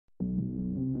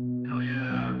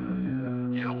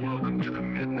Welcome to the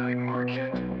midnight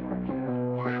market,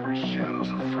 where every shadow's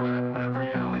a threat,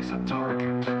 every alley's a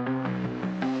target.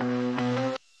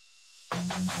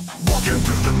 Walking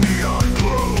through the neon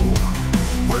glow,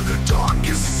 where the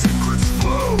darkest secrets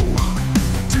flow.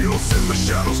 Deals in the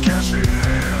shadows, cash in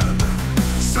hand,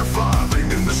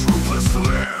 surviving in this ruthless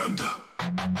land.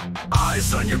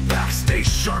 Eyes on your back, stay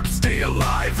sharp, stay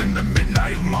alive. In the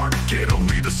midnight market,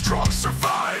 only the strong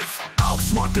survive.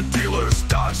 Outsmart the dealers,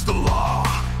 dodge the law,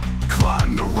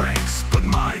 climb the ranks, but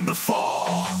mind the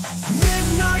fall.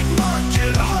 Midnight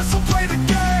market, hustle, play the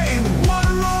game.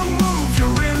 One wrong move,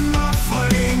 you're in the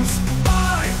flames.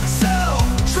 Buy, sell,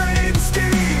 trade,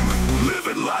 scheme,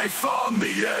 living life on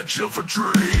the edge of a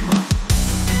dream.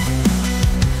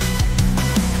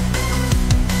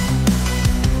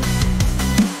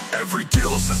 Every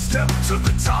deal's a step to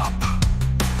the top,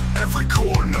 every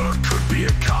corner could be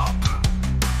a cop.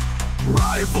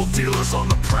 Rival dealers on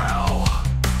the prowl,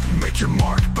 make your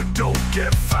mark but don't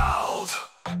get fouled.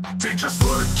 Dangers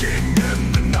lurking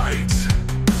in the night,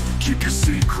 keep your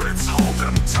secrets, hold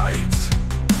them tight.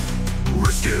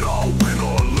 Risk it all, win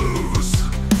or lose,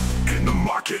 in the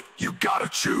market you gotta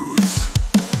choose.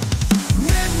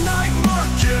 Midnight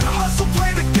market, hustle,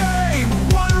 play the game.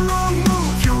 One wrong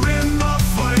move, you're in the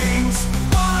flames.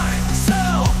 Buy,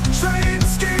 sell, trade,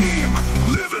 scheme,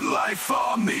 living life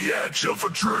on the edge of a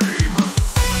dream.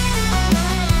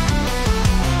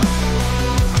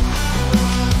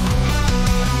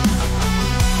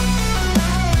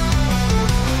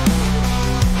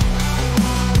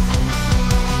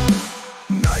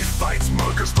 Knife fights,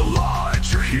 murkers, the law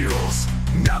at your heels.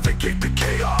 Navigate the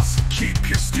chaos, keep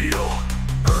your steel.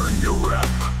 Earn your rep,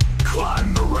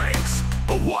 climb the ranks,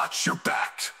 but watch your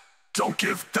back, don't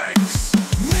give thanks.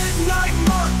 Midnight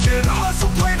market, hustle,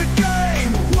 play the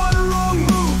game. One wrong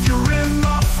move, you're in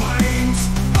the flames.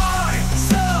 Buy,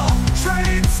 sell,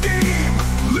 trade, scheme,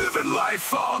 living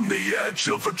life on the edge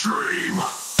of a dream.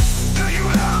 Do you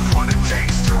have what it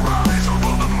takes to rise, or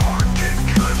will the market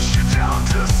cut you down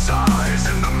to size?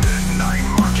 In the midnight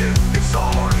market, it's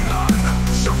all or none.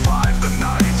 Survive the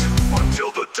night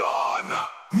until the dawn.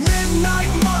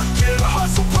 Midnight market,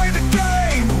 hustle, play the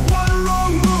game. One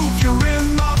wrong move, you're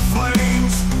in the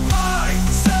flames. Buy,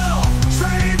 sell,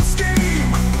 trade,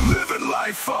 scheme, living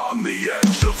life on the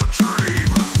edge of a dream.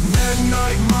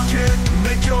 Midnight market,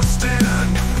 make your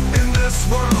stand. In this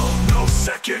world, no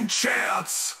second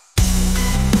chance.